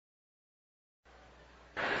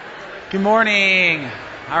Good morning.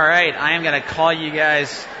 All right, I am going to call you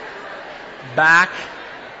guys back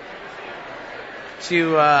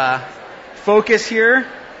to focus here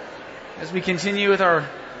as we continue with our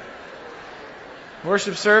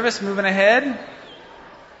worship service, moving ahead.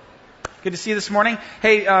 Good to see you this morning.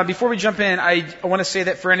 Hey, before we jump in, I want to say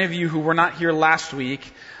that for any of you who were not here last week,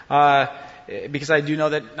 because I do know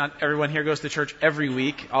that not everyone here goes to church every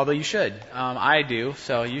week, although you should. I do,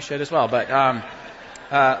 so you should as well. But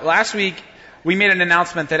last week, we made an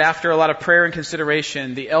announcement that after a lot of prayer and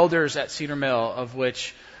consideration, the elders at Cedar Mill, of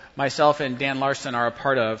which myself and Dan Larson are a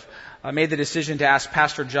part of, made the decision to ask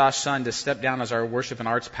Pastor Josh Sun to step down as our worship and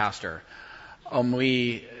arts pastor.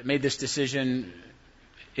 We made this decision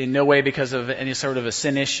in no way because of any sort of a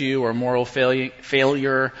sin issue or moral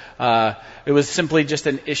failure. It was simply just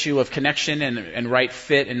an issue of connection and right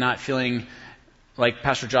fit, and not feeling like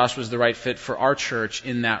Pastor Josh was the right fit for our church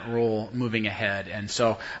in that role moving ahead. And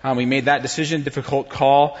so we made that decision, difficult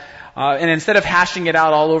call. And instead of hashing it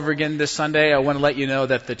out all over again this Sunday, I want to let you know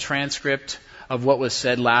that the transcript of what was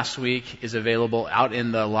said last week is available out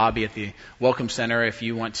in the lobby at the Welcome Center if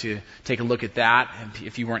you want to take a look at that,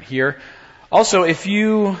 if you weren't here. Also, if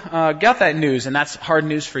you got that news and that's hard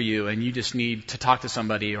news for you and you just need to talk to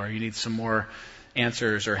somebody or you need some more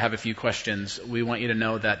answers or have a few questions, we want you to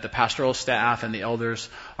know that the pastoral staff and the elders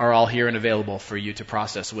are all here and available for you to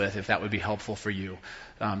process with if that would be helpful for you.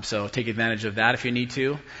 So take advantage of that if you need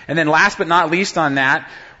to. And then last but not least on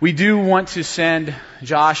that, we do want to send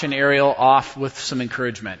Josh and Ariel off with some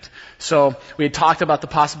encouragement. So we had talked about the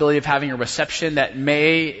possibility of having a reception that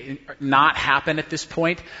may not happen at this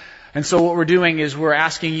point. And so what we're doing is we're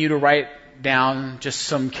asking you to write down just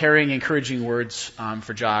some caring, encouraging words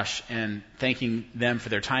for Josh and thanking them for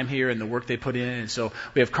their time here and the work they put in. And so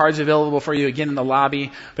we have cards available for you again in the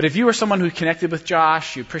lobby. But if you were someone who connected with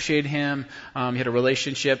Josh, you appreciated him, you had a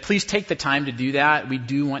relationship, please take the time to do that. We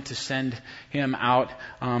do want to send him out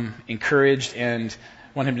encouraged and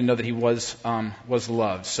want him to know that he was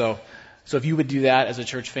loved. So if you would do that as a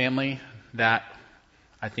church family, that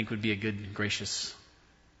I think would be a good, gracious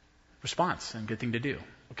response and good thing to do.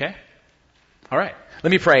 Okay? All right.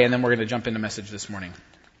 Let me pray, and then we're going to jump into message this morning.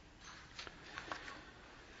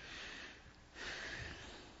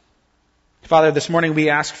 Father, this morning we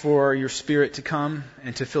ask for your Spirit to come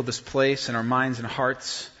and to fill this place in our minds and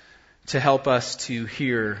hearts to help us to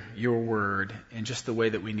hear your word in just the way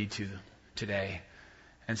that we need to today.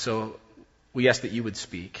 And so we ask that you would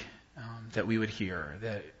speak, that we would hear,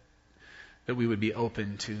 that we would be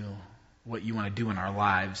open to what you want to do in our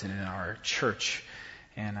lives and in our church.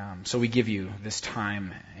 And so we give you this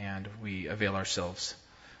time, and we avail ourselves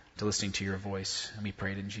to listening to your voice. And we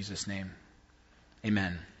pray it in Jesus' name.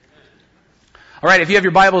 Amen. All right, if you have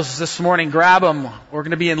your Bibles this morning, grab them. We're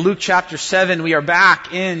going to be in Luke chapter 7. We are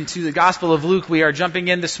back into the Gospel of Luke. We are jumping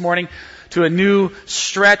in this morning to a new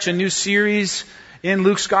stretch, a new series in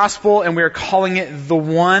Luke's Gospel, and we are calling it The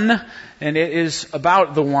One. And it is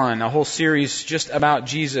about the One, a whole series just about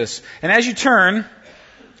Jesus. And as you turn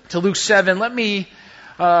to Luke 7, let me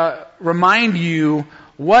remind you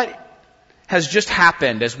what has just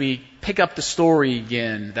happened as we pick up the story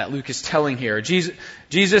again that Luke is telling here.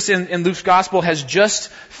 Jesus in Luke's Gospel has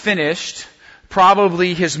just finished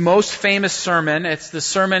probably his most famous sermon. It's the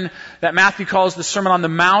sermon that Matthew calls the Sermon on the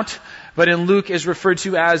Mount, but in Luke is referred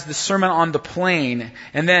to as the Sermon on the Plain.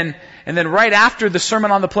 And then right after the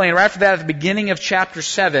Sermon on the Plain, right after that, at the beginning of chapter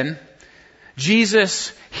 7,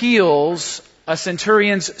 Jesus heals a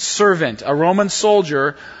centurion's servant, a Roman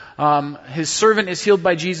soldier. His servant is healed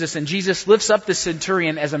by Jesus, and Jesus lifts up the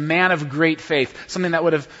centurion as a man of great faith, something that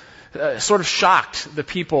would have sort of shocked the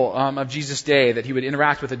people of Jesus' day, that he would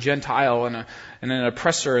interact with a Gentile and an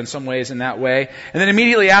oppressor in some ways in that way. And then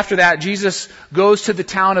immediately after that, Jesus goes to the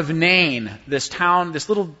town of Nain, this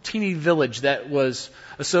little teeny village that was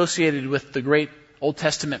associated with the great Old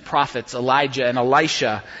Testament prophets, Elijah and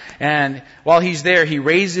Elisha. And while he's there, he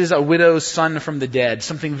raises a widow's son from the dead,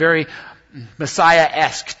 something very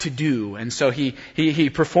Messiah-esque to do. And so he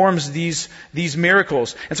performs these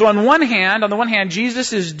miracles. And so on the one hand,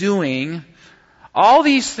 Jesus is doing all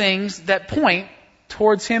these things that point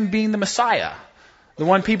towards him being the Messiah, the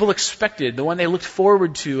one people expected, the one they looked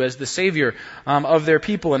forward to as the Savior of their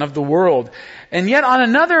people and of the world. And yet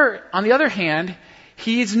on the other hand,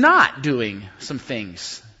 he's not doing some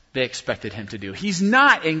things they expected him to do. He's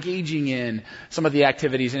not engaging in some of the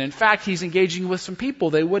activities. And in fact, he's engaging with some people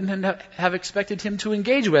they wouldn't have expected him to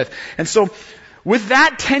engage with. And so with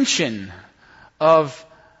that tension of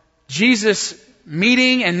Jesus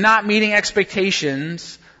meeting and not meeting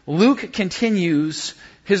expectations, Luke continues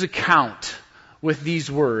his account with these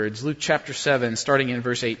words. Luke chapter 7, starting in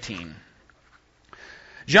verse 18.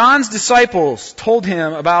 John's disciples told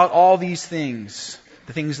him about all these things,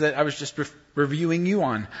 the things that I was just reviewing you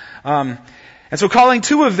on. And so calling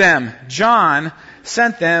two of them, John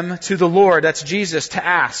sent them to the Lord, that's Jesus, to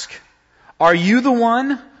ask, "Are you the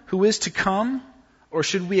one who is to come, or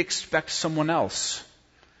should we expect someone else?"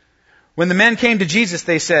 When the men came to Jesus,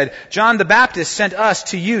 they said, "John the Baptist sent us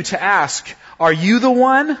to you to ask, 'Are you the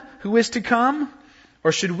one who is to come,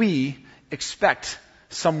 or should we expect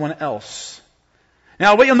someone else?'"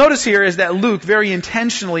 Now, what you'll notice here is that Luke very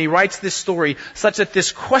intentionally writes this story such that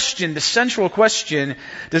this question, the central question,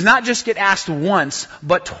 does not just get asked once,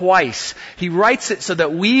 but twice. He writes it so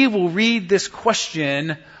that we will read this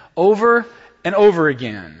question over and over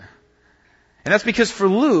again. And that's because for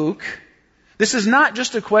Luke, this is not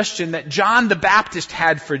just a question that John the Baptist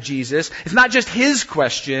had for Jesus. It's not just his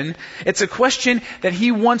question. It's a question that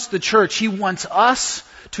he wants the church, he wants us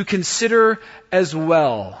to consider as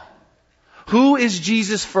well. Who is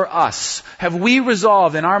Jesus for us? Have we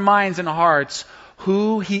resolved in our minds and hearts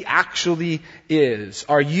who he actually is?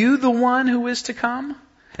 Are you the one who is to come?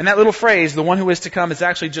 And that little phrase, the one who is to come, is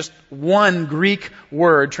actually just one Greek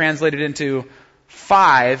word translated into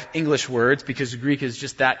 5 English words, because Greek is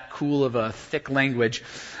just that cool of a thick language.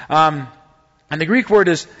 And the Greek word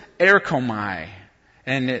is erchomai,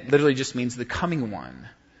 and it literally just means the coming one.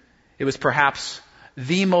 It was perhaps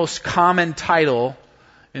the most common title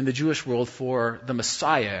in the Jewish world for the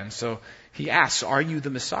Messiah. And so he asks, "Are you the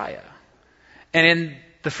Messiah?" And in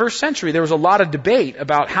the first century, there was a lot of debate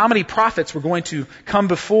about how many prophets were going to come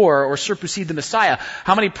before or supersede the Messiah.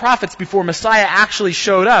 How many prophets before Messiah actually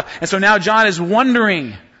showed up. And so now John is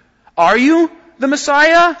wondering, are you the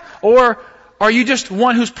Messiah? Or are you just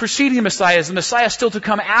one who's preceding the Messiah? Is the Messiah still to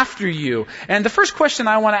come after you? And the first question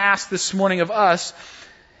I want to ask this morning of us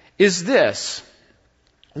is this.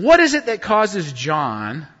 What is it that causes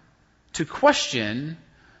John to question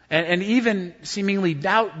and even seemingly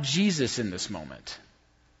doubt Jesus in this moment?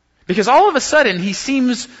 Because all of a sudden he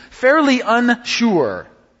seems fairly unsure.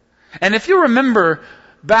 And if you remember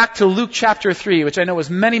back to Luke chapter 3, which I know was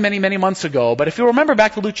many, many, many months ago, but if you remember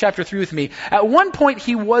back to Luke chapter 3 with me, at one point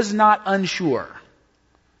he was not unsure.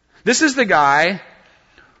 This is the guy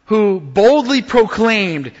who boldly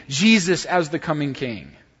proclaimed Jesus as the coming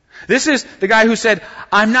king. This is the guy who said,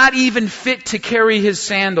 "I'm not even fit to carry his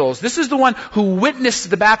sandals." This is the one who witnessed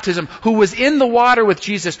the baptism, who was in the water with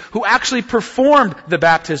Jesus, who actually performed the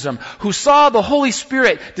baptism, who saw the Holy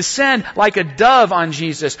Spirit descend like a dove on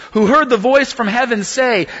Jesus, who heard the voice from heaven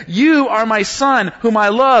say, "You are my son whom I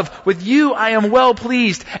love. With you I am well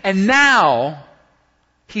pleased." And now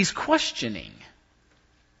he's questioning.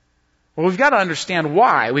 Well, we've got to understand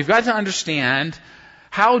why. We've got to understand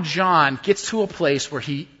how John gets to a place where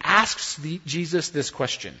he asks Jesus this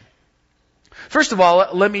question. First of all,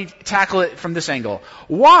 let me tackle it from this angle.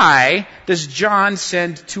 Why does John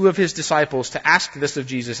send 2 of his disciples to ask this of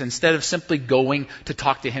Jesus instead of simply going to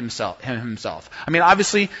talk to himself? I mean,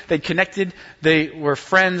 obviously, they connected. They were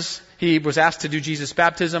friends. He was asked to do Jesus'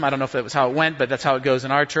 baptism. I don't know if that was how it went, but that's how it goes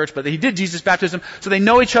in our church. But he did Jesus' baptism, so they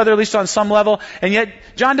know each other, at least on some level. And yet,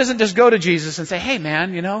 John doesn't just go to Jesus and say, "Hey,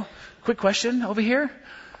 man, quick question over here.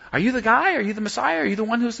 Are you the guy? Are you the Messiah? Are you the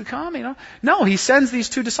one who's to come?" No, he sends these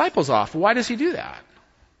 2 disciples off. Why does he do that?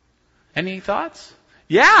 Any thoughts?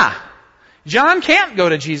 Yeah. John can't go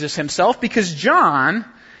to Jesus himself because John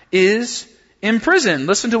is in prison.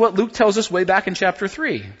 Listen to what Luke tells us way back in chapter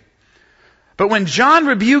 3. "But when John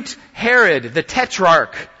rebuked Herod, the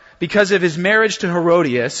tetrarch, because of his marriage to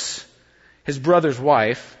Herodias, his brother's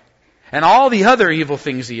wife, and all the other evil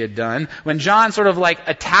things he had done," when John sort of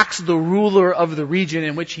attacks the ruler of the region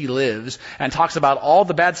in which he lives and talks about all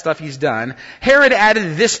the bad stuff he's done, Herod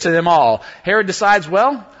added this to them all. Herod decides,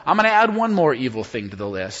 well, I'm going to add one more evil thing to the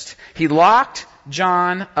list. He locked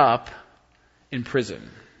John up in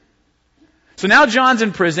prison. So now John's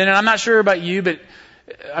in prison, and I'm not sure about you, but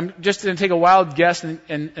I'm just going to take a wild guess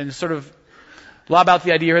and sort of lob out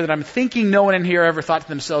the idea here that I'm thinking no one in here ever thought to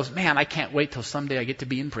themselves, "Man, I can't wait till someday I get to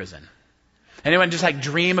be in prison." Anyone just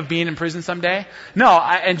dream of being in prison someday? No,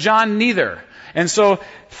 and John neither. And so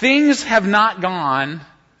things have not gone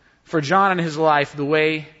for John in his life the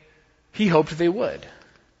way he hoped they would.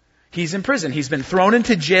 He's in prison. He's been thrown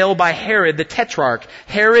into jail by Herod the Tetrarch,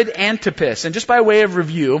 Herod Antipas. And just by way of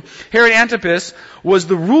review, Herod Antipas was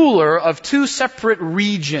the ruler of two separate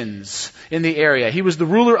regions in the area. He was the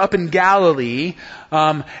ruler up in Galilee,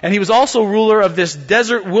 and he was also ruler of this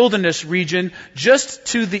desert wilderness region just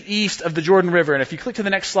to the east of the Jordan River. And if you click to the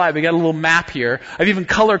next slide, we got a little map here. I've even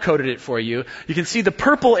color-coded it for you. You can see the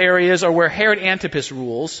purple areas are where Herod Antipas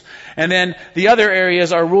rules, and then the other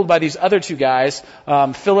areas are ruled by these other two guys,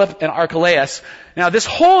 Philip and Archelaus. Now, this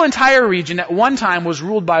whole entire region at one time was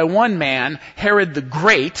ruled by one man, Herod the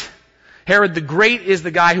Great. Herod the Great is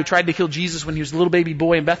the guy who tried to kill Jesus when he was a little baby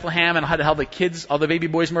boy in Bethlehem and had to have the kids, all the baby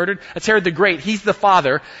boys murdered. That's Herod the Great. He's the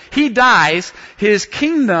father. He dies. His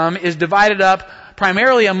kingdom is divided up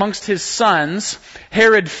primarily amongst his sons,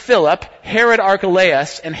 Herod Philip, Herod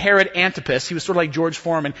Archelaus, and Herod Antipas. He was sort of like George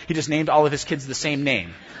Foreman. He just named all of his kids the same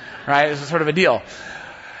name. Right? It's sort of a deal.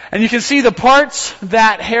 And you can see the parts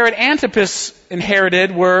that Herod Antipas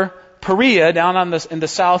inherited were Perea down in the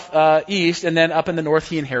south east, and then up in the north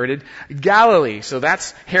he inherited Galilee. So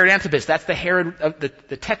that's Herod Antipas. That's the Herod,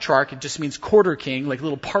 the Tetrarch. It just means quarter king, like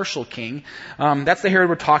little partial king. That's the Herod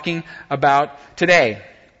we're talking about today.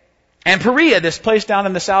 And Perea, this place down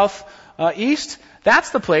in the south east, that's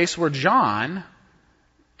the place where John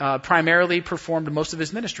primarily performed most of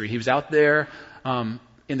his ministry. He was out there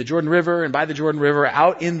in the Jordan River and by the Jordan River,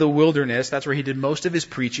 out in the wilderness. That's where he did most of his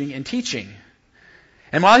preaching and teaching.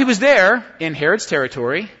 And while he was there in Herod's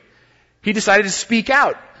territory, he decided to speak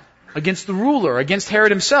out against the ruler, against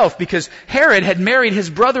Herod himself, because Herod had married his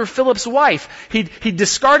brother Philip's wife. He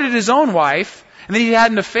discarded his own wife, and then he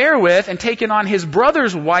had an affair with and taken on his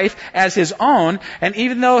brother's wife as his own. And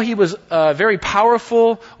even though he was a very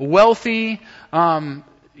powerful, wealthy,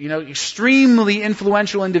 extremely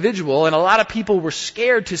influential individual, and a lot of people were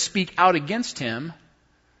scared to speak out against him,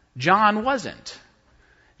 John wasn't.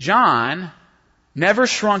 John never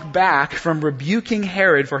shrunk back from rebuking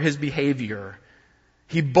Herod for his behavior.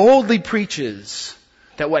 He boldly preaches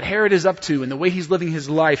that what Herod is up to and the way he's living his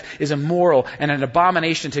life is immoral and an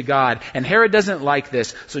abomination to God. And Herod doesn't like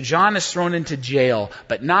this, so John is thrown into jail,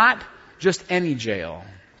 but not just any jail.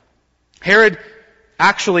 Herod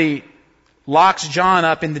actually locks John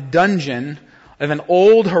up in the dungeon of an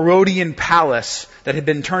old Herodian palace that had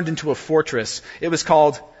been turned into a fortress. It was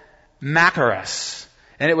called Machaerus.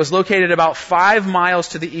 And it was located about 5 miles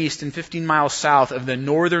to the east and 15 miles south of the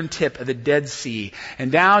northern tip of the Dead Sea.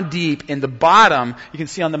 And down deep in the bottom, you can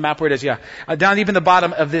see on the map where it is, down deep in the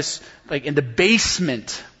bottom of this, like in the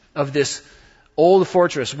basement of this old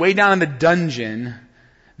fortress, way down in the dungeon,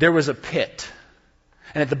 there was a pit.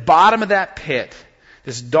 And at the bottom of that pit,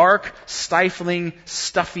 this dark, stifling,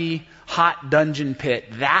 stuffy, hot dungeon pit,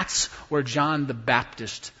 that's where John the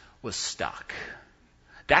Baptist was stuck.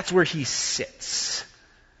 That's where he sits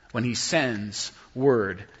when he sends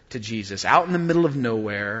word to Jesus, out in the middle of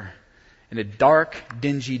nowhere, in a dark,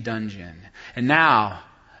 dingy dungeon. And now,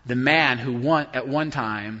 the man who at one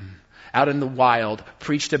time, out in the wild,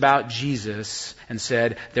 preached about Jesus and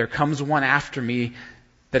said, "There comes one after me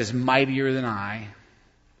that is mightier than I.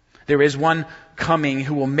 There is one coming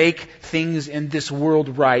who will make things in this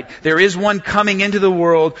world right. There is one coming into the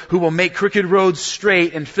world who will make crooked roads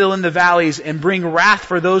straight and fill in the valleys and bring wrath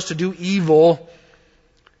for those to do evil."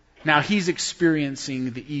 Now he's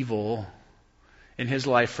experiencing the evil in his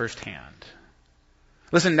life firsthand.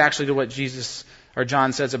 Listen actually to what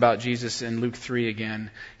John says about Jesus in Luke 3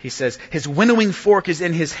 again. He says, "His winnowing fork is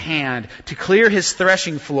in his hand to clear his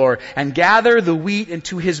threshing floor and gather the wheat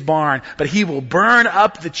into his barn, but he will burn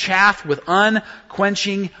up the chaff with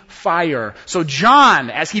unquenching fire." So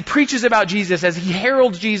John, as he preaches about Jesus, as he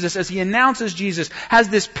heralds Jesus, as he announces Jesus, has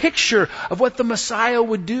this picture of what the Messiah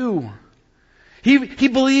would do. He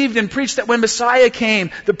believed and preached that when Messiah came,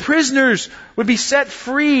 the prisoners would be set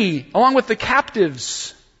free along with the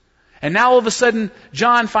captives. And now all of a sudden,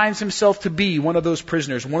 John finds himself to be one of those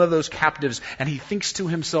prisoners, one of those captives, and he thinks to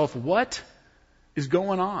himself, what is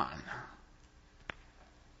going on?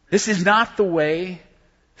 This is not the way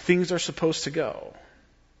things are supposed to go.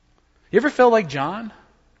 You ever felt like John?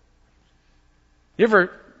 You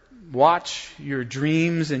ever watch your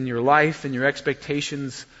dreams and your life and your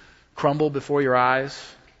expectations crumble before your eyes?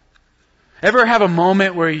 Ever have a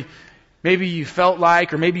moment where maybe you felt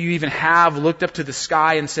like, or maybe you even have, looked up to the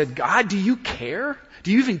sky and said, "God, do you care?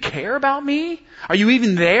 Do you even care about me? Are you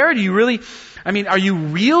even there? Do you really, are you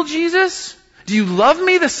real, Jesus? Do you love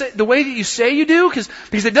me the way that you say you do?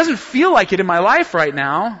 Because it doesn't feel like it in my life right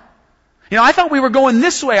now. I thought we were going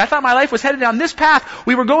this way. I thought my life was headed down this path.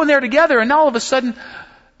 We were going there together, and all of a sudden,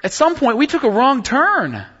 at some point, we took a wrong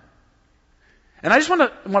turn." And I just want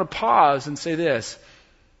to pause and say this.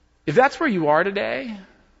 if that's where you are today,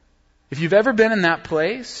 if you've ever been in that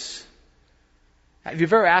place, if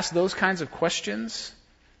you've ever asked those kinds of questions,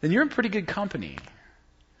 then you're in pretty good company.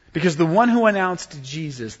 Because the one who announced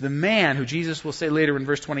Jesus, the man who Jesus will say later in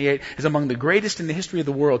verse 28 is among the greatest in the history of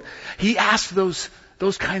the world, he asked those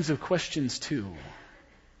kinds of questions too.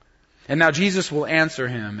 And now Jesus will answer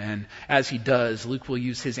him, and as he does, Luke will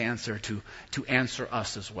use his answer to answer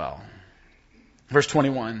us as well. Verse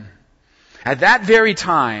 21. At that very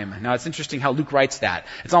time, now it's interesting how Luke writes that.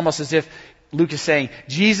 It's almost as if Luke is saying,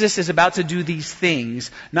 Jesus is about to do these things,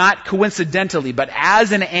 not coincidentally, but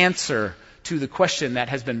as an answer to the question that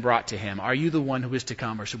has been brought to him. Are you the one who is to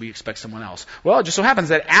come, or should we expect someone else? Well, it just so happens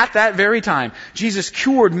that at that very time, Jesus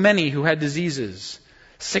cured many who had diseases,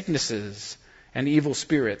 sicknesses, and evil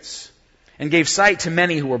spirits, and gave sight to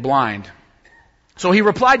many who were blind. So he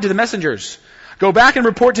replied to the messengers, "Go back and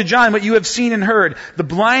report to John what you have seen and heard. The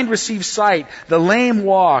blind receive sight, the lame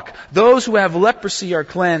walk, those who have leprosy are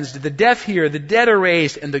cleansed, the deaf hear, the dead are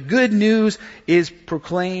raised, and the good news is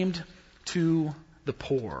proclaimed to the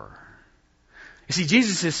poor." You see,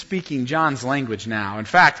 Jesus is speaking John's language now. In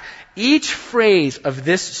fact, each phrase of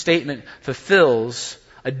this statement fulfills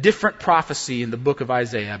a different prophecy in the book of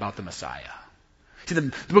Isaiah about the Messiah. See,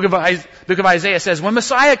 the book of Isaiah says, when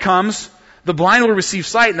Messiah comes, the blind will receive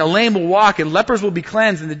sight, and the lame will walk, and lepers will be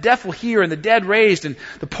cleansed, and the deaf will hear, and the dead raised, and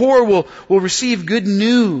the poor will receive good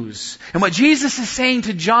news. And what Jesus is saying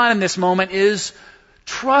to John in this moment is,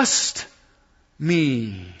 trust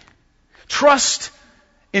me. Trust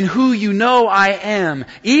in who you know I am.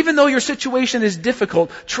 Even though your situation is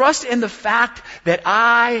difficult, trust in the fact that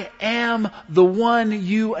I am the one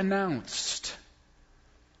you announced.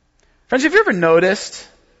 Friends, have you ever noticed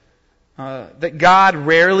that God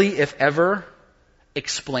rarely, if ever,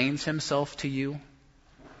 explains himself to you?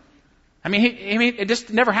 I mean, it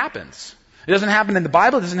just never happens. It doesn't happen in the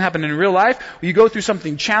Bible. It doesn't happen in real life. You go through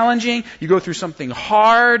something challenging. You go through something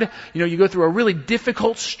hard. You go through a really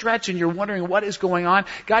difficult stretch and you're wondering what is going on.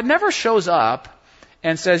 God never shows up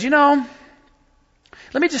and says, let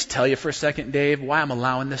me just tell you for a second, Dave, why I'm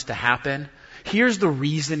allowing this to happen. Here's the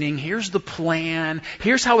reasoning. Here's the plan.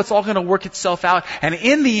 Here's how it's all going to work itself out. And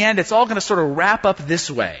in the end, it's all going to sort of wrap up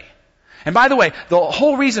this way. And by the way, the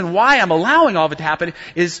whole reason why I'm allowing all of it to happen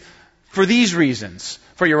is for these reasons.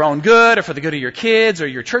 For your own good, or for the good of your kids, or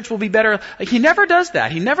your church will be better. He never does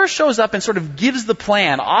that. He never shows up and sort of gives the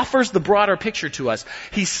plan, offers the broader picture to us.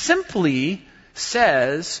 He simply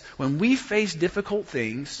says, when we face difficult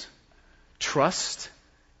things, trust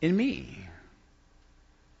in me.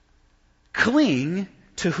 Cling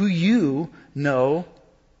to who you know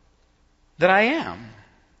that I am.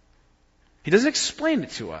 He doesn't explain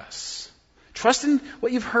it to us. Trust in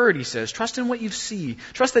what you've heard, he says. Trust in what you see.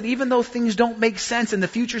 Trust that even though things don't make sense and the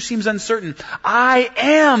future seems uncertain, I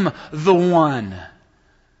am the one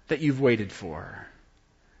that you've waited for.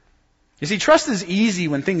 You see, trust is easy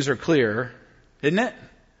when things are clear, isn't it?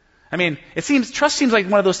 I mean, trust seems like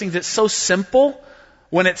one of those things that's so simple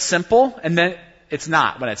when it's simple, and then it's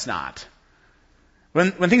not when it's not.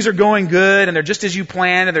 When things are going good and they're just as you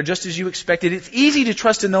planned and they're just as you expected, it's easy to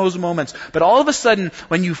trust in those moments. But all of a sudden,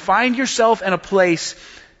 when you find yourself in a place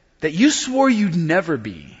that you swore you'd never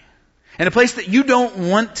be, in a place that you don't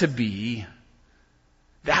want to be,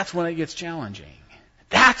 that's when it gets challenging.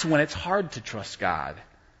 That's when it's hard to trust God.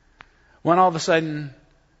 When all of a sudden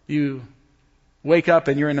you wake up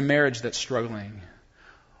and you're in a marriage that's struggling,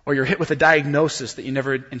 or you're hit with a diagnosis that you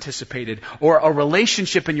never anticipated, or a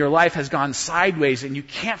relationship in your life has gone sideways and you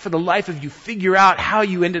can't for the life of you figure out how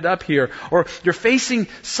you ended up here, or you're facing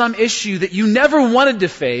some issue that you never wanted to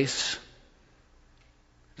face.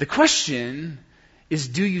 The question is,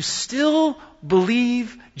 do you still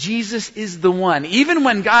believe Jesus is the one? Even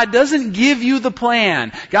when God doesn't give you the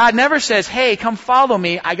plan. God never says, hey, come follow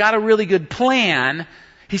me, I got a really good plan.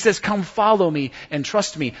 He says, come follow me and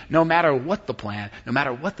trust me no matter what the plan, no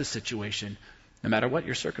matter what the situation, no matter what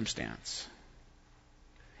your circumstance.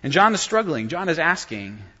 And John is struggling. John is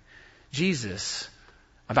asking Jesus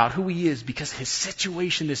about who he is because his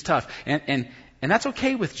situation is tough. And that's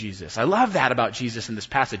okay with Jesus. I love that about Jesus in this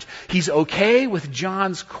passage. He's okay with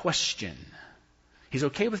John's question. He's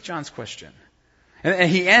okay with John's question. And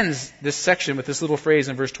he ends this section with this little phrase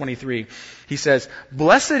in verse 23. He says,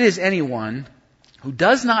 "Blessed is anyone who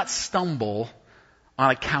does not stumble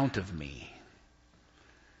on account of me."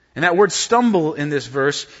 And that word stumble in this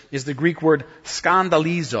verse is the Greek word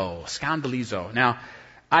skandalizo. Skandalizo. Now,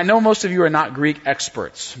 I know most of you are not Greek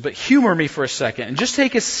experts, but humor me for a second and just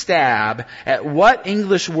take a stab at what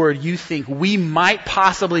English word you think we might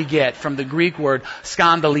possibly get from the Greek word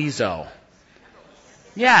skandalizo.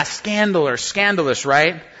 Yeah, scandal or scandalous,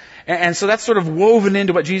 right? And so that's sort of woven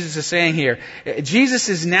into what Jesus is saying here. Jesus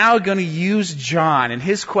is now going to use John and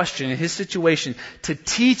his question and his situation to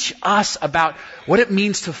teach us about what it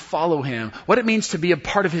means to follow him, what it means to be a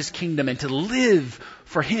part of his kingdom and to live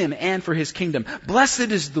for him and for his kingdom.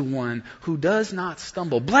 Blessed is the one who does not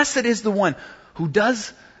stumble. Blessed is the one who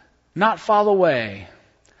does not fall away.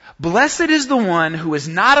 Blessed is the one who is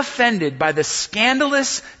not offended by the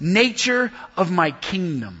scandalous nature of my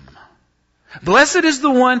kingdom. Blessed is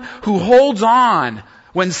the one who holds on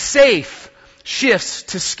when safe shifts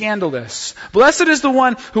to scandalous. Blessed is the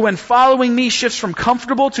one who, when following me, shifts from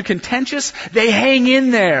comfortable to contentious. They hang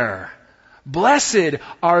in there. Blessed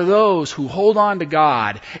are those who hold on to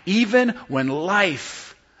God, even when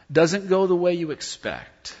life doesn't go the way you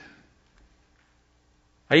expect.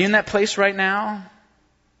 Are you in that place right now?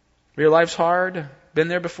 Where your life's hard? Been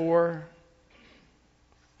there before?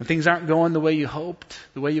 When things aren't going the way you hoped,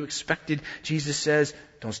 the way you expected, Jesus says,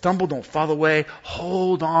 don't stumble, don't fall away.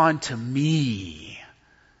 Hold on to me.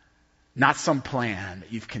 Not some plan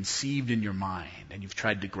that you've conceived in your mind and you've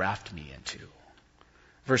tried to graft me into.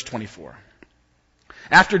 Verse 24.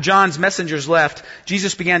 After John's messengers left,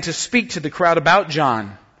 Jesus began to speak to the crowd about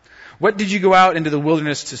John. What did you go out into the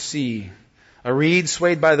wilderness to see? A reed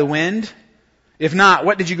swayed by the wind? If not,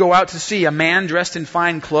 what did you go out to see? A man dressed in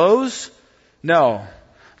fine clothes? No.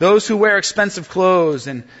 Those who wear expensive clothes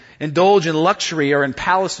and indulge in luxury are in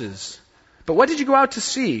palaces. But what did you go out to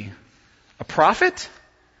see? A prophet?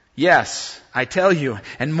 Yes, I tell you,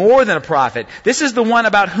 and more than a prophet. This is the one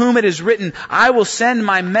about whom it is written, I will send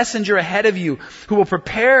my messenger ahead of you, who will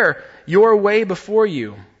prepare your way before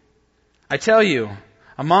you. I tell you,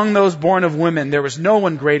 among those born of women, there was no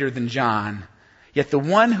one greater than John. Yet the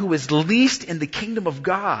one who is least in the kingdom of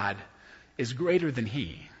God is greater than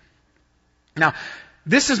he. Now,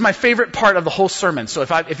 this is my favorite part of the whole sermon. So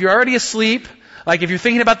if you're already asleep, like if you're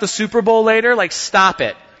thinking about the Super Bowl later, like stop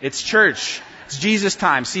it. It's church. It's Jesus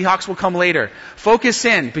time. Seahawks will come later. Focus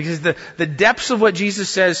in, because the depths of what Jesus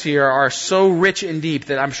says here are so rich and deep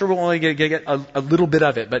that I'm sure we'll only get a little bit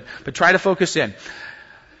of it, but try to focus in.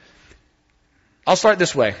 I'll start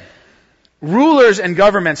this way. Rulers and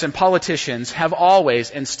governments and politicians have always,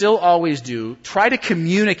 and still always do, try to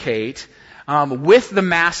communicate with the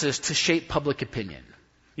masses to shape public opinion.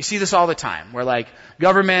 You see this all the time, where like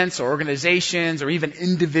governments or organizations or even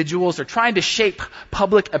individuals are trying to shape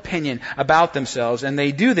public opinion about themselves, and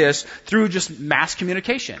they do this through just mass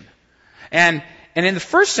communication. And in the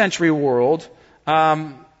first century world,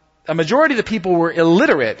 a majority of the people were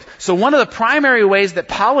illiterate. So one of the primary ways that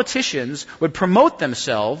politicians would promote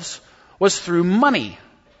themselves was through money.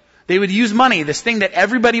 They would use money, this thing that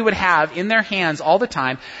everybody would have in their hands all the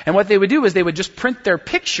time. And what they would do is they would just print their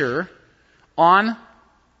picture on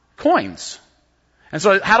coins. And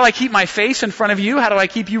so how do I keep my face in front of you? How do I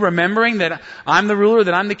keep you remembering that I'm the ruler,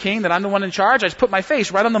 that I'm the king, that I'm the one in charge? I just put my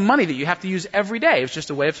face right on the money that you have to use every day. It's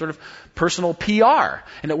just a way of sort of personal PR.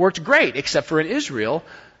 And it worked great, except for in Israel,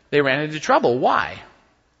 they ran into trouble. Why?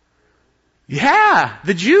 Yeah,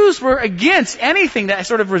 the Jews were against anything that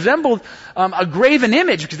sort of resembled a graven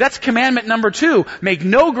image, because that's commandment number 2, make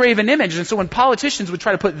no graven image. And so when politicians would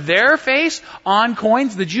try to put their face on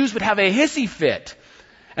coins, the Jews would have a hissy fit.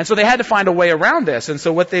 And so they had to find a way around this. And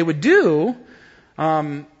so what they would do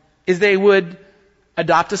is they would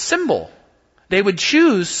adopt a symbol. They would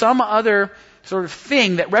choose some other sort of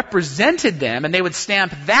thing that represented them, and they would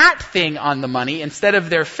stamp that thing on the money instead of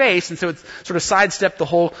their face, and so it sort of sidestepped the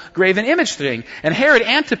whole graven image thing. And Herod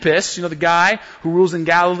Antipas, the guy who rules in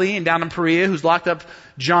Galilee and down in Perea, who's locked up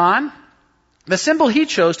John, the symbol he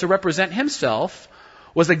chose to represent himself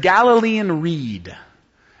was a Galilean reed.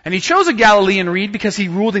 And he chose a Galilean reed because he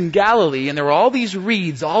ruled in Galilee, and there were all these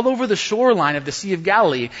reeds all over the shoreline of the Sea of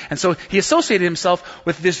Galilee. And so he associated himself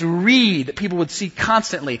with this reed that people would see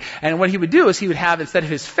constantly. And what he would do is he would have, instead of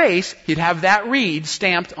his face, he'd have that reed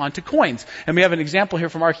stamped onto coins. And we have an example here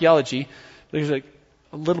from archaeology. There's like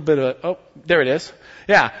a little bit of, oh, there it is.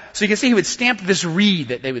 Yeah. So you can see he would stamp this reed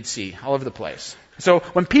that they would see all over the place. So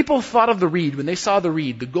when people thought of the reed, when they saw the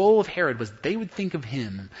reed, the goal of Herod was they would think of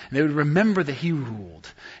him, and they would remember that he ruled,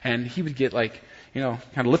 and he would get kind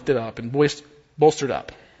of lifted up and bolstered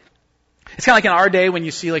up. It's kind of like in our day when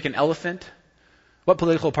you see an elephant. What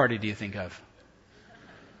political party do you think of?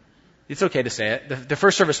 It's okay to say it. The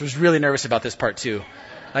first service was really nervous about this part too.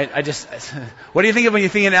 What do you think of when you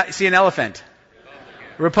see an elephant?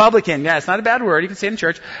 Republican. Yeah, it's not a bad word. You can say it in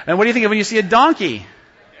church. And what do you think of when you see a donkey?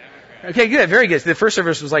 Okay, good. Very good. The first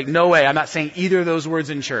service was no way. I'm not saying either of those words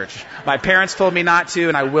in church. My parents told me not to,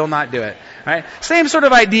 and I will not do it. Right? Same sort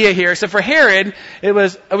of idea here. So for Herod, it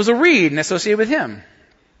was a reed and associated with him.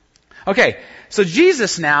 Okay, so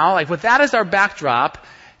Jesus now, like with that as our backdrop,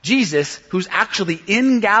 Jesus, who's actually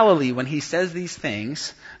in Galilee when he says these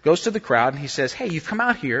things, goes to the crowd and he says, hey, you've come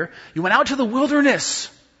out here. You went out to the wilderness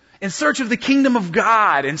in search of the kingdom of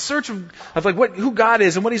God, in search of who God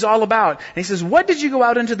is and what he's all about. And he says, what did you go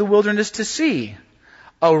out into the wilderness to see?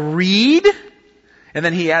 A reed? And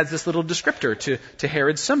then he adds this little descriptor to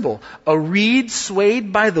Herod's symbol. A reed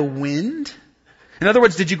swayed by the wind? In other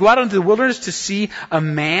words, did you go out into the wilderness to see a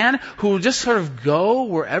man who will just sort of go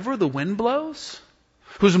wherever the wind blows?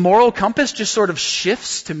 Whose moral compass just sort of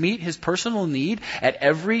shifts to meet his personal need at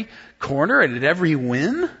every corner and at every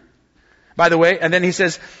whim? By the way, and then he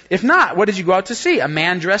says, if not, what did you go out to see? A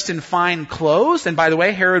man dressed in fine clothes? And by the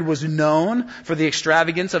way, Herod was known for the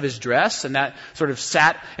extravagance of his dress, and that sort of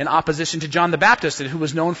sat in opposition to John the Baptist, who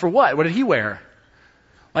was known for what? What did he wear?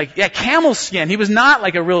 Camel skin. He was not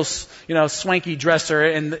like a real, swanky dresser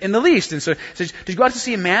in the least. And so, did you go out to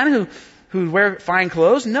see a man who wear fine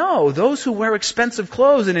clothes? No. Those who wear expensive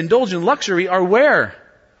clothes and indulge in luxury are where?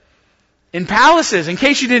 In palaces. In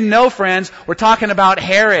case you didn't know, friends, we're talking about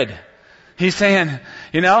Herod. He's saying,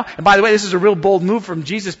 and by the way, this is a real bold move from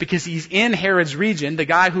Jesus because he's in Herod's region, the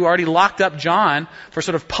guy who already locked up John for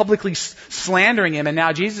sort of publicly slandering him. And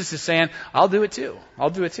now Jesus is saying, I'll do it too. I'll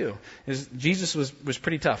do it too. Jesus was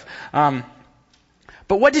pretty tough.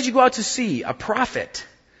 But what did you go out to see? A prophet.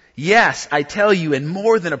 Yes, I tell you, and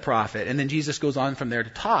more than a prophet. And then Jesus goes on from there to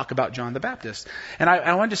talk about John the Baptist. And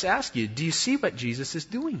I want to just ask you, do you see what Jesus is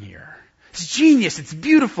doing here? It's genius. It's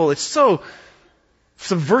beautiful. It's so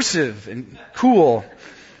subversive and cool.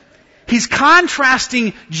 He's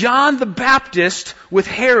contrasting John the Baptist with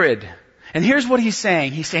Herod. And here's what he's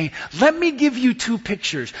saying. He's saying, let me give you two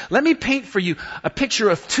pictures. Let me paint for you a picture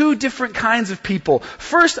of two different kinds of people.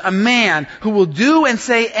 First, a man who will do and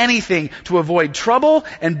say anything to avoid trouble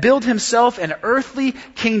and build himself an earthly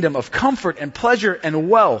kingdom of comfort and pleasure and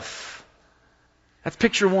wealth. That's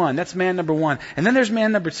picture one. That's man number one. And then there's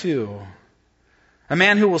man number two. A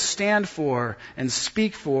man who will stand for and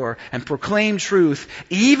speak for and proclaim truth,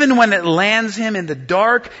 even when it lands him in the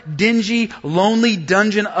dark, dingy, lonely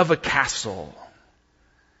dungeon of a castle.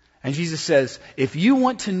 And Jesus says, if you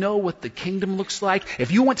want to know what the kingdom looks like,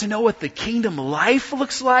 if you want to know what the kingdom life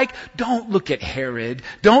looks like, don't look at Herod.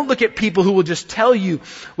 Don't look at people who will just tell you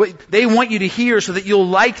what they want you to hear so that you'll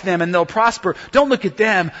like them and they'll prosper. Don't look at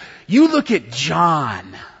them. You look at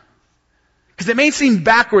John. Because it may seem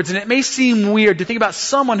backwards and it may seem weird to think about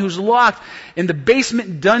someone who's locked in the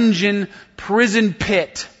basement dungeon prison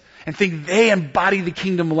pit and think they embody the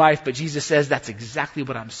kingdom life. But Jesus says that's exactly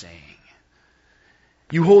what I'm saying.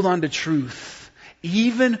 You hold on to truth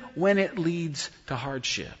even when it leads to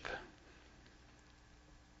hardship.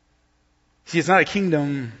 See, it's not a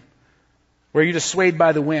kingdom where you're just swayed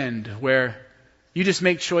by the wind, where you just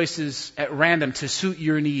make choices at random to suit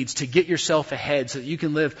your needs, to get yourself ahead so that you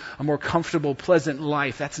can live a more comfortable, pleasant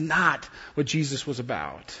life. That's not what Jesus was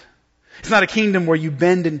about. It's not a kingdom where you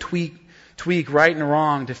bend and tweak right and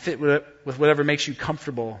wrong to fit with whatever makes you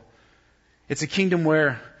comfortable. It's a kingdom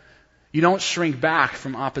where you don't shrink back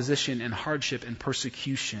from opposition and hardship and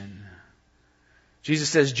persecution. Jesus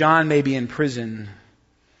says John may be in prison.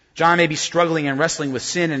 John may be struggling and wrestling with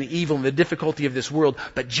sin and evil and the difficulty of this world,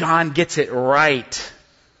 but John gets it right.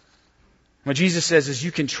 What Jesus says is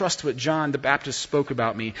you can trust what John the Baptist spoke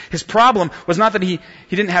about me. His problem was not that he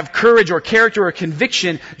didn't have courage or character or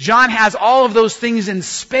conviction. John has all of those things in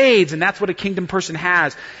spades, and that's what a kingdom person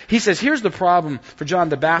has. He says, here's the problem for John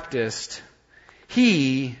the Baptist.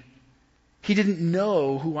 He didn't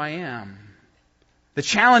know who I am. The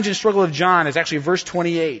challenge and struggle of John is actually verse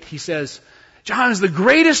 28. He says, John is the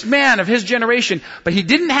greatest man of his generation, but he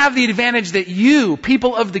didn't have the advantage that you,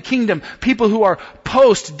 people of the kingdom, people who are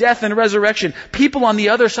post-death and resurrection, people on the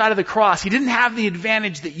other side of the cross, he didn't have the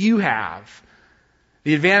advantage that you have.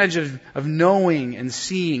 The advantage of knowing and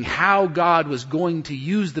seeing how God was going to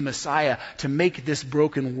use the Messiah to make this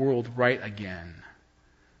broken world right again.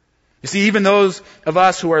 You see, even those of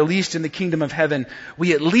us who are least in the kingdom of heaven,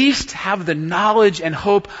 we at least have the knowledge and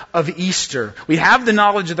hope of Easter. We have the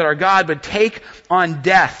knowledge that our God would take on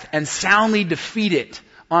death and soundly defeat it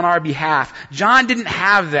on our behalf. John didn't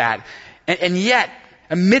have that. And yet,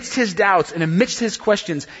 amidst his doubts and amidst his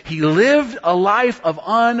questions, he lived a life of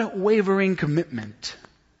unwavering commitment.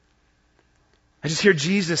 I just hear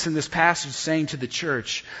Jesus in this passage saying to the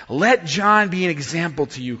church, let John be an example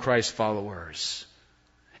to you, Christ followers.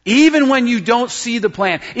 Even when you don't see the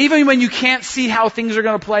plan, even when you can't see how things are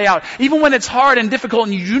going to play out, even when it's hard and difficult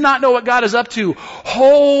and you do not know what God is up to,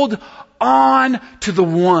 hold on to the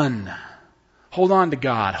one. Hold on to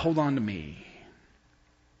God. Hold on to me.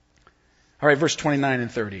 All right, verse 29 and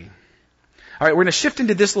 30. All right, we're going to shift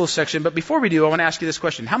into this little section, but before we do, I want to ask you this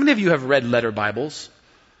question. How many of you have red letter Bibles?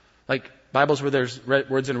 Like Bibles where there's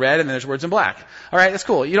words in red and there's words in black. All right, that's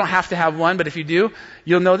cool. You don't have to have one, but if you do,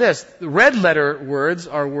 you'll know this. Red letter words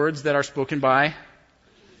are words that are spoken by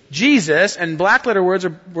Jesus, and black letter words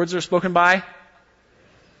are words that are spoken by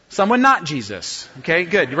someone not Jesus. Okay,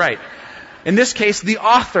 good, you're right. In this case, the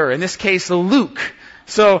author. In this case, Luke.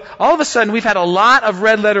 So all of a sudden, we've had a lot of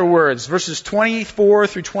red letter words. Verses 24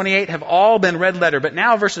 through 28 have all been red letter. But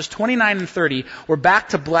now verses 29 and 30, we're back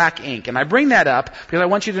to black ink. And I bring that up because I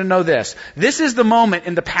want you to know this. This is the moment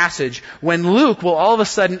in the passage when Luke will all of a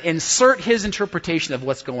sudden insert his interpretation of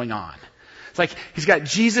what's going on. It's like he's got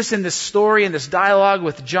Jesus in this story and this dialogue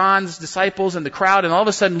with John's disciples and the crowd, and all of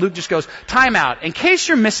a sudden Luke just goes, time out. In case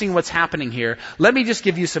you're missing what's happening here, let me just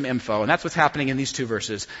give you some info. And that's what's happening in these two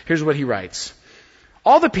verses. Here's what he writes.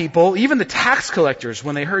 All the people, even the tax collectors,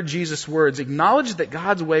 when they heard Jesus' words, acknowledged that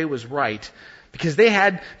God's way was right because they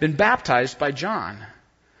had been baptized by John.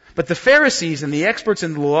 But the Pharisees and the experts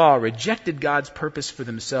in the law rejected God's purpose for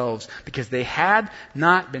themselves because they had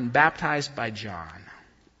not been baptized by John.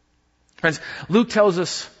 Friends, Luke tells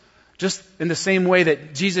us, just in the same way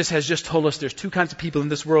that Jesus has just told us there's two kinds of people in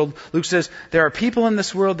this world, Luke says there are people in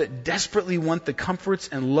this world that desperately want the comforts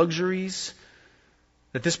and luxuries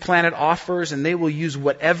that this planet offers, and they will use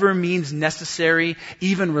whatever means necessary,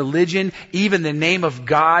 even religion, even the name of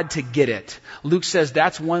God, to get it. Luke says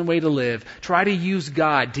that's one way to live. Try to use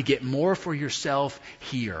God to get more for yourself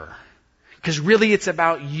here. Because really it's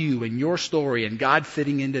about you and your story and God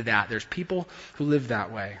fitting into that. There's people who live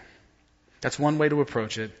that way. That's one way to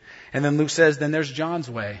approach it. And then Luke says, then there's John's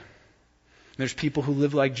way. There's people who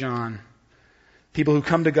live like John. People who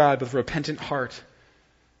come to God with a repentant heart.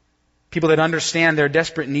 People that understand their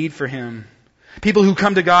desperate need for Him. People who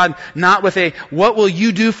come to God not with a, what will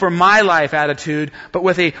you do for my life attitude, but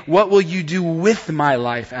with a, what will you do with my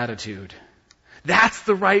life attitude. That's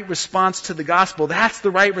the right response to the gospel. That's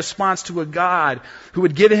the right response to a God who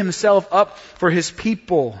would give Himself up for His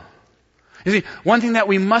people. You see, one thing that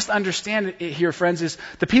we must understand here, friends, is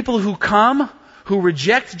the people who come, who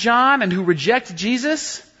reject John and who reject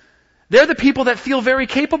Jesus, they're the people that feel very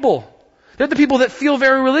capable. They're the people that feel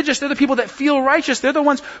very religious. They're the people that feel righteous. They're the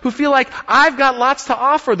ones who feel like, I've got lots to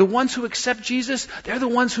offer. The ones who accept Jesus, they're the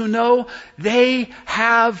ones who know they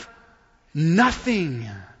have nothing.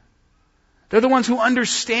 They're the ones who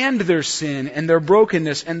understand their sin and their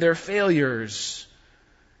brokenness and their failures.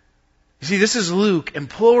 You see, this is Luke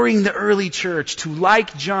imploring the early church to,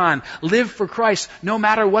 like John, live for Christ no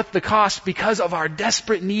matter what the cost because of our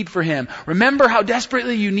desperate need for Him. Remember how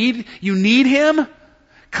desperately you need Him?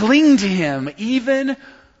 Cling to Him even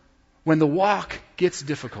when the walk gets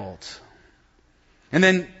difficult. And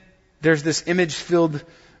then there's this image-filled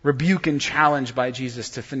rebuke and challenge by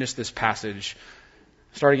Jesus to finish this passage,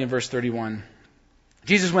 starting in verse 31.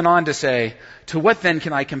 Jesus went on to say, to what then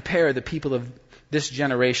can I compare the people of this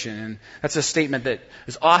generation? And that's a statement that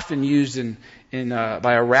is often used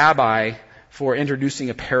by a rabbi for introducing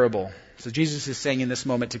a parable. So Jesus is saying in this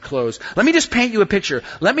moment to close, let me just paint you a picture.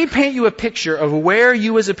 Let me paint you a picture of where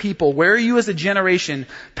you as a people, where you as a generation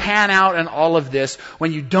pan out in all of this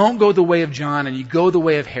when you don't go the way of John and you go the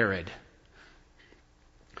way of Herod.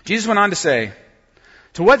 Jesus went on to say,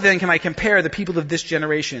 to what then can I compare the people of this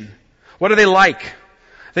generation? What are they like?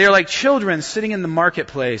 They are like children sitting in the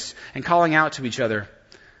marketplace and calling out to each other.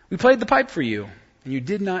 We played the pipe for you, and you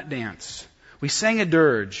did not dance. We sang a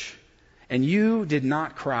dirge, and you did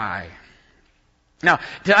not cry. Now,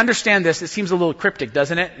 to understand this, it seems a little cryptic,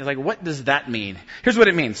 doesn't it? It's like, what does that mean? Here's what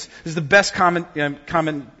it means. This is the best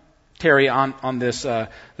commentary on this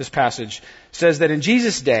passage. It says that in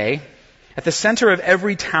Jesus' day, at the center of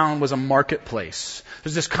every town was a marketplace.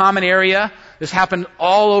 There's this common area. This happened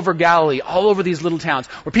all over Galilee, all over these little towns,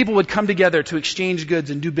 where people would come together to exchange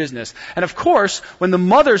goods and do business. And of course, when the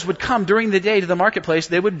mothers would come during the day to the marketplace,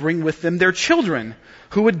 they would bring with them their children,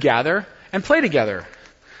 who would gather and play together.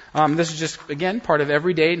 This is just, again, part of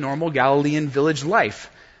everyday, normal Galilean village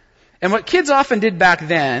life. And what kids often did back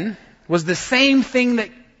then was the same thing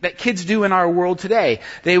that kids do in our world today.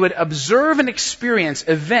 They would observe and experience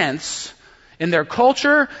events in their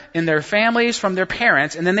culture, in their families, from their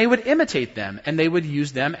parents, and then they would imitate them, and they would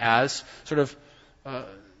use them as sort of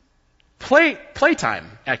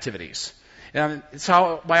playtime activities. It's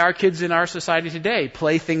why our kids in our society today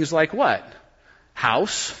play things like what?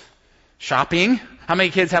 House, shopping. How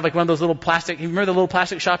many kids have like one of those little plastic, you remember the little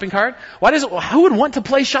plastic shopping cart? Who would want to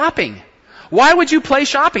play shopping? Why would you play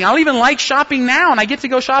shopping? I don't even like shopping now, and I get to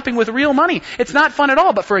go shopping with real money. It's not fun at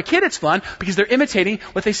all, but for a kid it's fun because they're imitating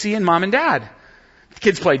what they see in mom and dad.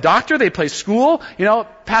 Kids play doctor, they play school.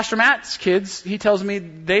 Pastor Matt's kids, he tells me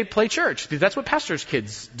they play church. That's what pastors'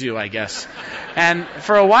 kids do, I guess. And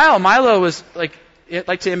for a while, Milo was like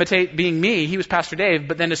to imitate being me. He was Pastor Dave,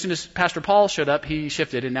 but then as soon as Pastor Paul showed up, he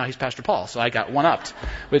shifted, and now he's Pastor Paul. So I got one-upped,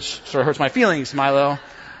 which sort of hurts my feelings, Milo.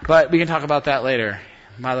 But we can talk about that later.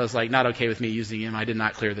 Milo's not okay with me using him. I did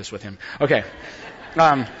not clear this with him. Okay.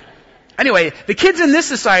 Anyway, the kids in this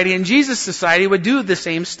society, in Jesus' society, would do the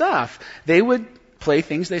same stuff. They would play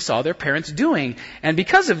things they saw their parents doing. And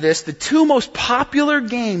because of this, the two most popular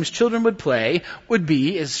games children would play would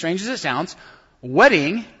be, as strange as it sounds,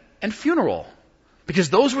 wedding and funeral.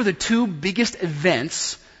 Because those were the two biggest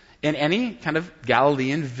events in any kind of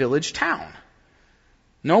Galilean village town.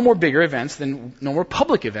 No more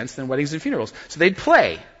public events than weddings and funerals. So they'd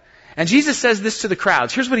play. And Jesus says this to the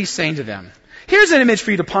crowds. Here's what he's saying to them. Here's an image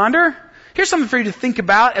for you to ponder. Here's something for you to think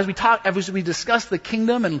about as we discuss the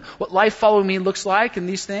kingdom and what life following me looks like and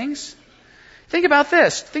these things. Think about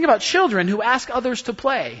this. Think about children who ask others to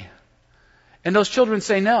play. And those children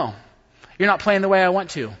say, no, you're not playing the way I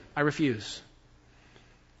want to. I refuse.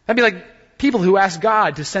 That'd be like people who ask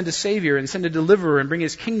God to send a Savior and send a deliverer and bring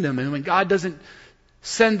His kingdom. And when God doesn't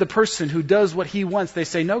send the person who does what He wants, they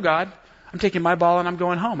say, no, God, I'm taking my ball and I'm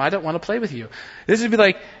going home. I don't want to play with you. This would be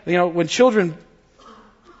like, when children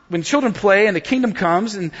play and the kingdom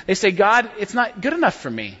comes and they say, God, it's not good enough for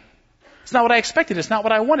me. It's not what I expected. It's not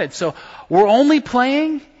what I wanted. So we're only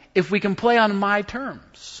playing if we can play on my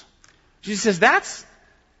terms. Jesus says that's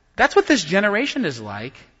what this generation is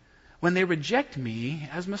like when they reject me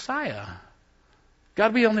as Messiah.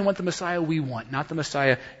 God, we only want the Messiah we want, not the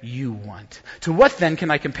Messiah you want. To what then can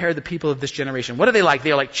I compare the people of this generation? What are they like?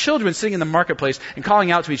 They are like children sitting in the marketplace and calling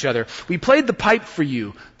out to each other. We played the pipe for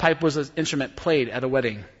you. Pipe was an instrument played at a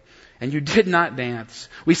wedding. And you did not dance.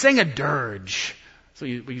 We sang a dirge. So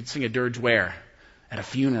we sing a dirge where? At a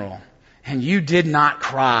funeral. And you did not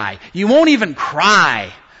cry. You won't even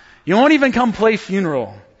cry. You won't even come play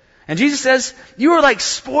funeral. And Jesus says, you are like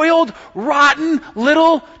spoiled, rotten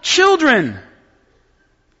little children.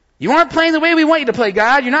 You aren't playing the way we want you to play,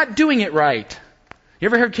 God. You're not doing it right. You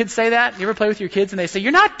ever heard kids say that? You ever play with your kids and they say,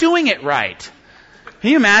 you're not doing it right?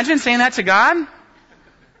 Can you imagine saying that to God?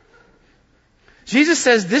 Jesus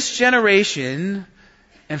says this generation,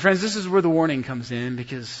 and friends, this is where the warning comes in,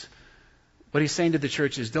 because what he's saying to the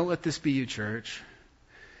church is, don't let this be you, church.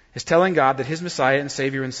 He's telling God that his Messiah and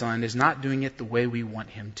Savior and Son is not doing it the way we want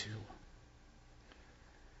him to.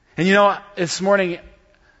 And this morning,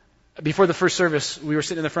 before the first service, we were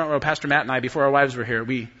sitting in the front row, Pastor Matt and I, before our wives were here.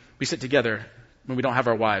 We sit together when we don't have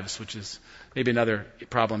our wives, which is maybe another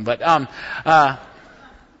problem. But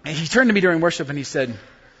he turned to me during worship and he said,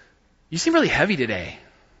 you seem really heavy today.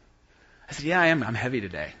 I said, yeah, I am. I'm heavy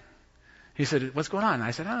today. He said, what's going on? And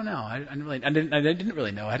I said, I don't know. I didn't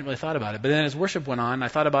really know. I hadn't really thought about it. But then as worship went on, I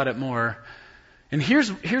thought about it more. And here's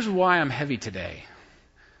why I'm heavy today.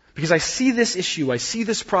 Because I see this issue. I see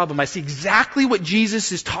this problem. I see exactly what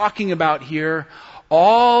Jesus is talking about here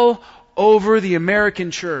all over the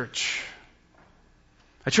American church.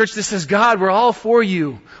 A church that says, God, we're all for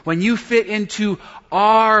you when you fit into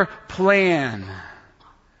our plan.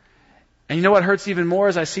 And you know what hurts even more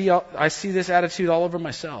is I see this attitude all over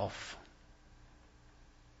myself.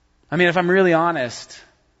 I mean, if I'm really honest,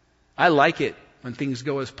 I like it when things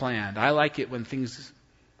go as planned. I like it when things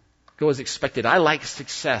go as expected. I like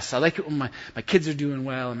success. I like it when my kids are doing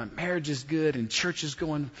well and my marriage is good and church is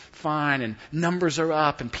going fine and numbers are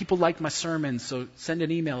up and people like my sermons. So send an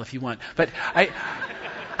email if you want. But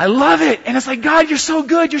I love it. And it's like, God, you're so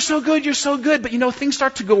good. You're so good. You're so good. But things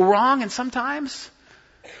start to go wrong, and sometimes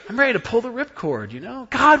I'm ready to pull the ripcord,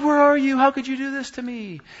 God, where are you? How could you do this to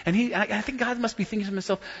me? And I think God must be thinking to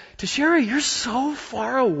himself, Tashira, you're so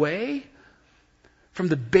far away from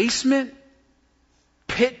the basement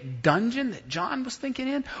pit dungeon that John was thinking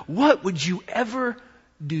in. What would you ever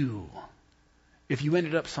do if you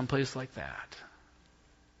ended up someplace like that?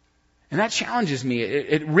 And that challenges me.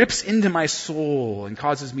 It rips into my soul and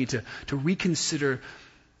causes me to reconsider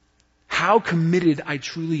how committed I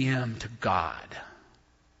truly am to God.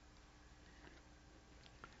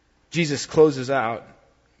 Jesus closes out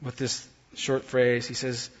with this short phrase. He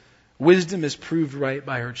says, wisdom is proved right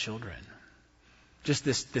by her children. Just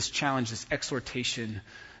this challenge, this exhortation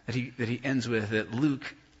that he ends with, that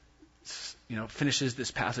Luke finishes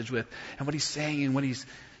this passage with. And what he's saying and what he's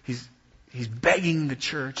begging the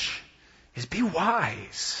church is, be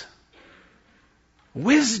wise.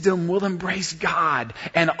 Wisdom will embrace God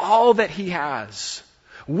and all that he has.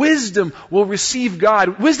 Wisdom will receive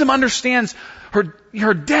God. Wisdom understands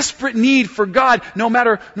her desperate need for God no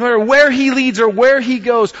matter where He leads or where He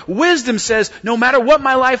goes. Wisdom says, no matter what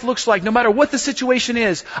my life looks like, no matter what the situation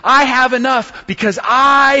is, I have enough because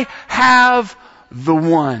I have the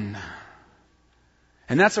one.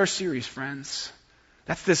 And that's our series, friends.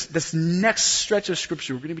 That's this next stretch of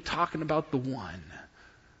Scripture. We're going to be talking about the one.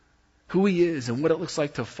 Who He is and what it looks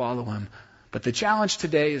like to follow Him. But the challenge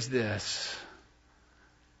today is this.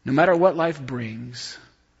 No matter what life brings,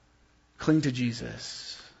 cling to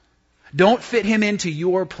Jesus. Don't fit Him into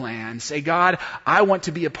your plan. Say, God, I want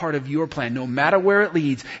to be a part of your plan, no matter where it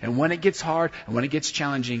leads. And when it gets hard and when it gets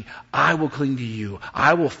challenging, I will cling to you.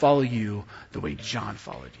 I will follow you the way John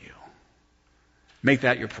followed you. Make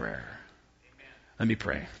that your prayer. Let me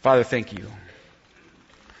pray. Father, thank you.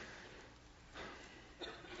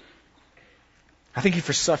 I thank you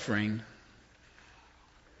for suffering.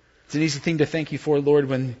 It's an easy thing to thank you for, Lord,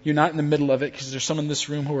 when you're not in the middle of it, because there's some in this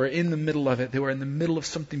room who are in the middle of it. They were in the middle of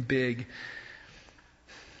something big.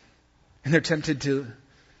 And they're tempted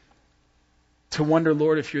to wonder,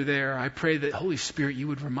 Lord, if you're there. I pray that, Holy Spirit, you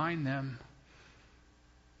would remind them.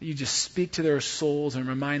 That you just speak to their souls and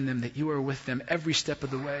remind them that you are with them every step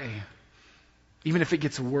of the way. Even if it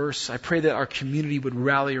gets worse, I pray that our community would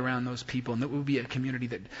rally around those people and that we'll be a community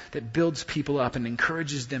that builds people up and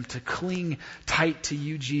encourages them to cling tight to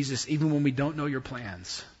you, Jesus, even when we don't know your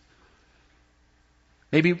plans.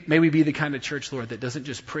 May we be the kind of church, Lord, that doesn't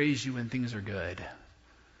just praise you when things are good,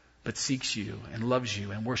 but seeks you and loves you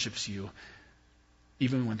and worships you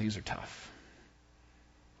even when things are tough.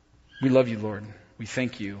 We love you, Lord. We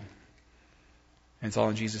thank you. And it's all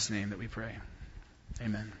in Jesus' name that we pray.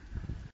 Amen.